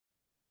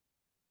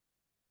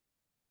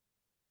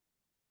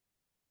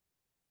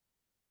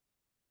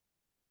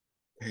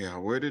Hey,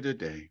 our word of the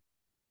day.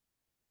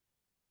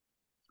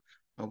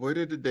 Our word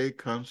of the day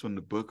comes from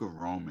the book of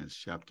Romans,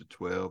 chapter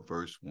 12,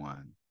 verse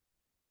 1.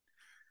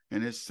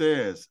 And it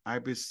says, I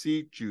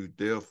beseech you,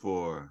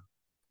 therefore,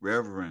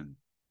 brethren,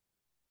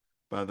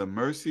 by the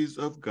mercies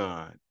of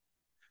God,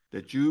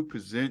 that you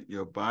present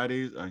your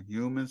bodies a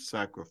human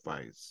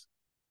sacrifice,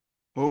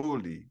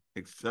 holy,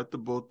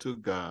 acceptable to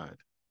God,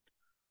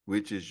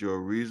 which is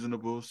your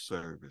reasonable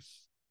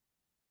service.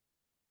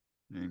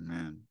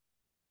 Amen.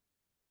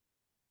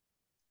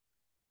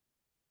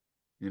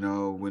 You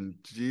know, when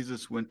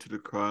Jesus went to the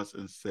cross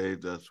and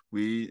saved us,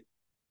 we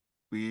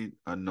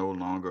are no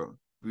longer,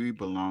 we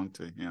belong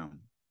to him.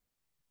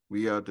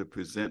 We are to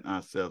present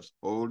ourselves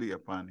wholly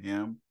upon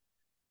him.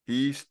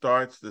 He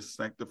starts the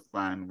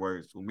sanctifying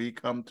works. When we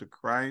come to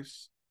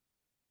Christ,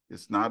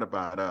 it's not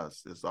about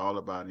us. It's all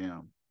about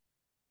him.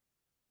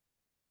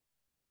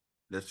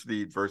 Let's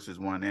read verses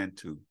 1 and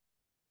 2.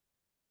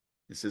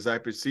 It says, I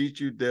beseech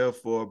you,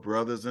 therefore,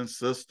 brothers and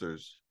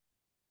sisters,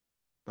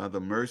 by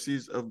the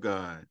mercies of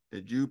God,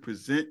 that you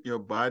present your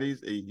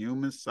bodies a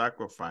human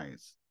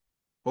sacrifice,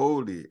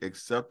 holy,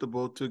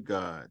 acceptable to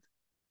God,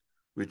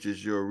 which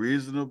is your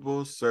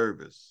reasonable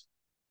service.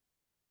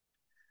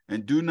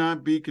 And do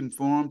not be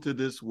conformed to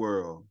this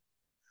world,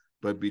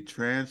 but be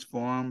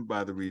transformed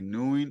by the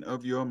renewing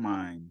of your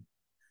mind,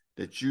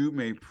 that you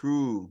may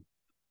prove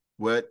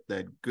what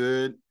that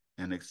good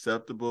and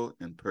acceptable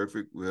and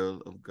perfect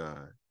will of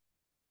God.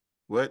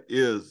 What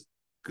is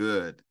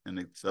good and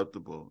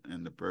acceptable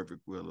and the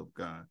perfect will of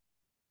God?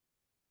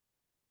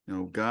 You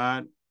know,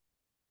 God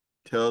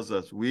tells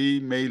us we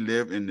may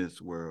live in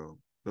this world,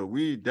 but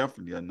we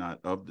definitely are not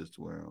of this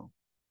world.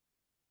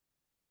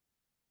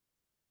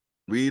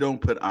 We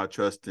don't put our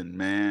trust in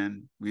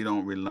man. We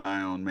don't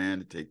rely on man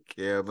to take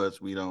care of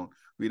us. We don't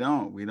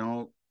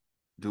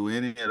do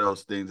any of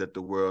those things that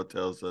the world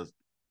tells us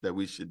that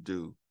we should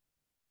do.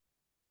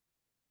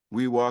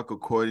 We walk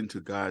according to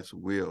God's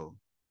will,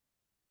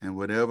 and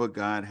whatever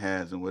God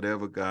has and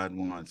whatever God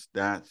wants,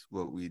 that's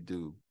what we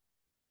do.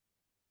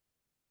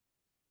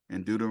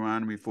 In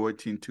Deuteronomy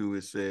 14:2,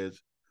 it says,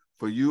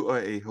 for you are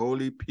a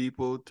holy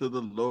people to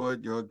the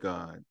Lord your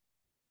God,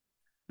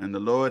 and the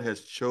Lord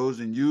has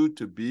chosen you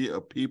to be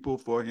a people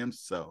for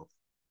himself,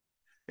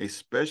 a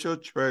special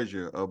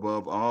treasure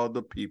above all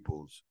the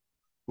peoples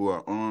who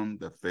are on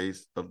the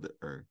face of the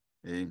earth.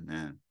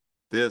 Amen.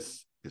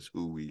 This is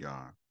who we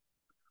are.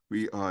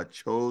 We are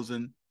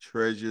chosen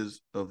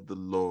treasures of the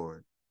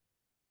Lord.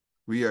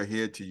 We are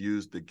here to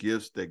use the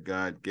gifts that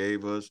God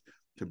gave us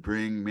to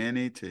bring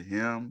many to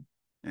him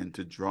and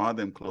to draw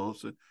them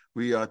closer.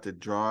 We are to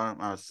draw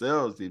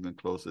ourselves even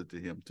closer to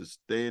him, to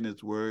stay in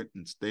his word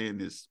and stay in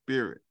his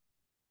spirit.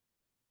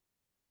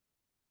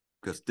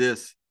 Because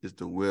this is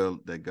the will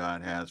that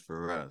God has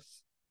for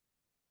us.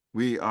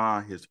 We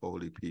are his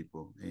holy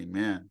people.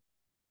 Amen.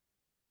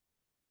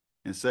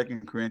 In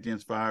 2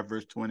 Corinthians 5,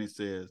 verse 20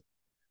 says,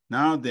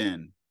 now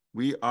then,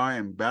 we are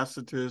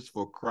ambassadors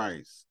for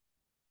Christ,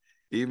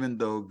 even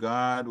though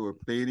God were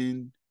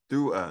pleading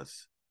through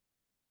us.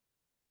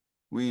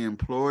 We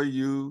implore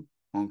you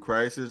on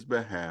Christ's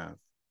behalf,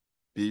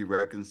 be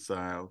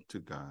reconciled to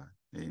God.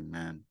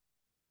 Amen.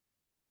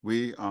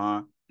 We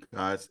are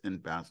God's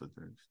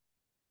ambassadors.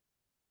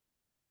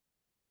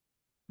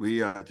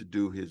 We are to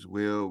do his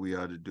will. We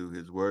are to do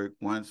his work.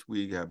 Once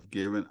we have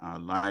given our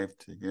life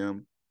to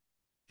him,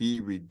 he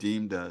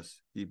redeemed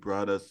us. He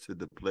brought us to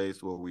the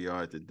place where we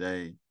are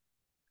today.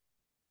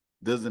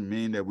 Doesn't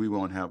mean that we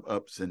won't have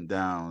ups and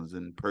downs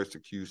and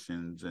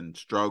persecutions and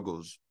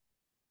struggles,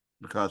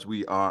 because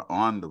we are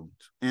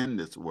in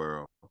this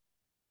world.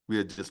 We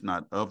are just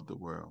not of the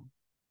world.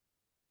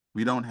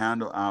 We don't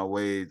handle our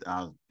ways,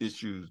 our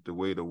issues the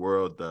way the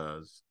world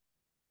does.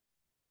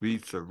 We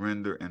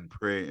surrender and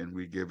pray and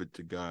we give it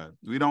to God.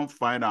 We don't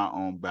fight our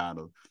own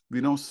battles.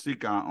 We don't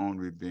seek our own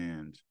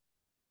revenge.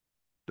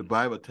 The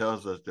Bible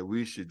tells us that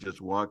we should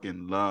just walk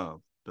in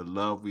love, the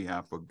love we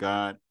have for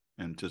God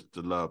and just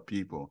to love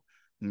people.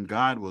 And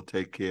God will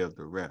take care of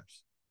the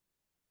rest.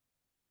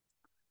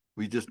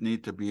 We just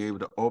need to be able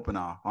to open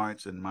our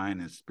hearts and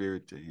mind and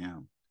spirit to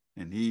him.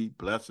 And he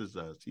blesses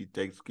us. He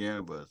takes care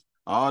of us.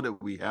 All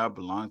that we have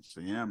belongs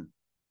to him.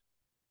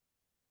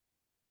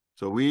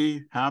 So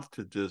we have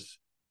to just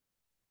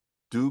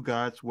do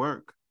God's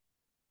work.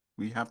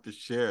 We have to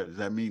share. Does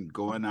that mean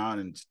going out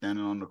and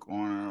standing on the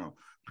corner or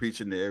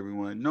preaching to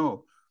everyone?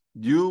 No.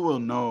 You will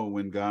know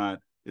when God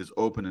is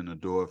opening a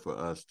door for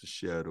us to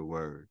share the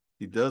word.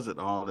 He does it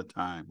all the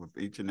time with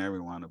each and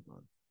every one of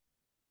us.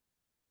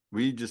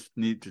 We just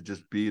need to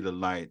just be the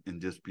light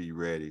and just be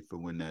ready for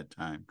when that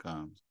time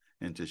comes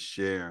and to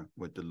share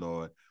what the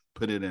Lord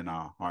put it in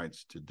our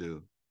hearts to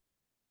do.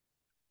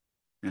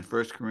 In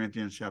 1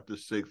 Corinthians chapter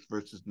 6,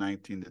 verses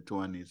 19 to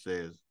 20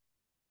 says,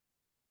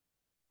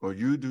 or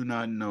you do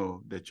not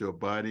know that your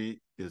body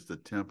is the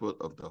temple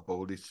of the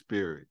Holy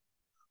Spirit,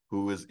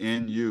 who is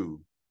in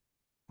you,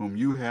 whom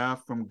you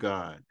have from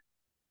God,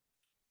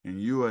 and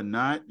you are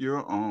not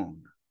your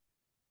own.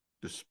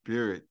 The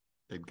Spirit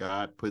that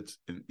God puts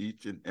in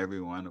each and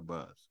every one of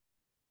us.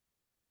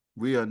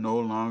 We are no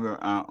longer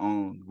our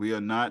own. We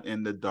are not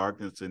in the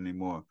darkness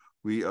anymore.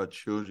 We are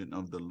children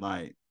of the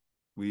light.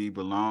 We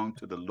belong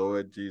to the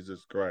Lord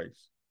Jesus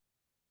Christ.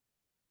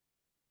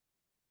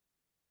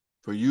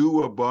 For you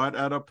were bought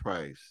at a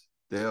price.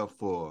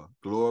 Therefore,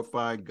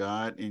 glorify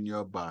God in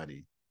your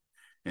body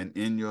and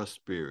in your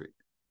spirit,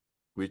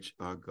 which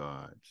are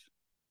God's.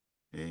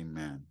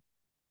 Amen.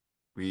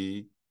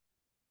 We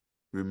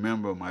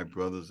remember, my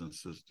brothers and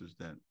sisters,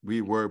 that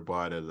we were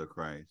bought at a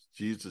Christ.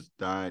 Jesus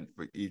died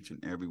for each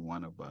and every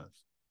one of us.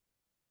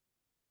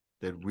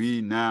 That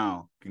we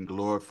now can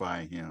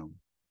glorify him.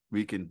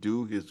 We can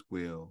do his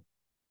will,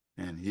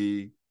 and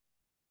he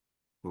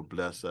will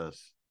bless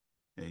us.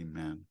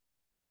 Amen.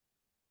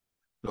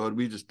 Lord,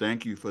 we just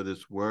thank you for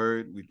this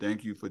word. We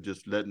thank you for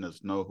just letting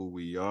us know who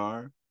we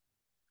are.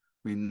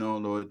 We know,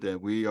 Lord,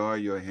 that we are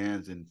your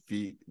hands and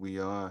feet. We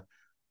are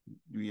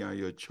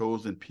your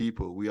chosen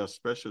people. We are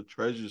special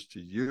treasures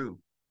to you.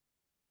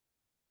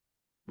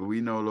 But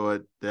we know,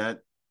 Lord,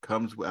 that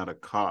comes at a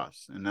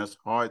cost, and that's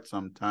hard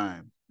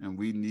sometimes. And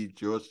we need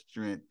your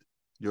strength,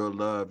 your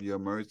love, your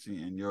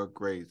mercy, and your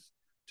grace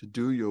to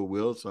do your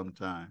will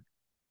sometime.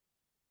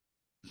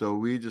 So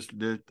we just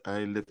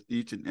I lift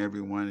each and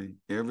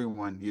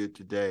everyone here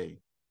today,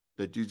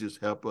 that you just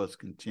help us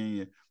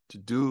continue to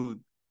do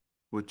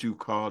what you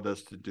called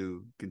us to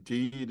do.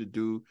 Continue to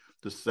do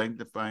the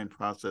sanctifying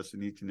process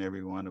in each and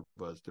every one of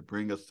us to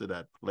bring us to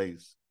that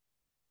place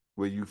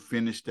where you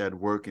finish that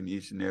work in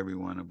each and every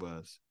one of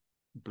us.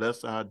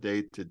 Bless our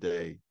day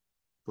today,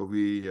 for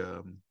we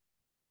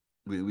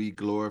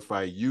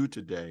glorify you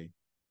today,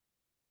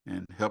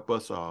 and help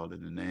us all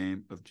in the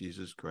name of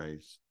Jesus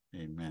Christ.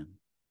 Amen.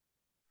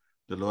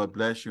 The Lord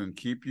bless you and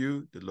keep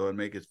you. The Lord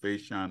make his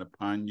face shine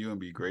upon you and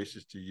be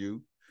gracious to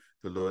you.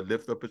 The Lord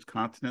lift up his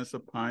countenance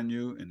upon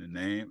you in the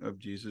name of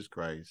Jesus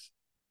Christ.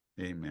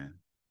 Amen.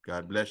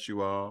 God bless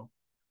you all.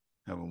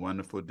 Have a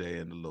wonderful day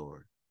in the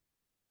Lord.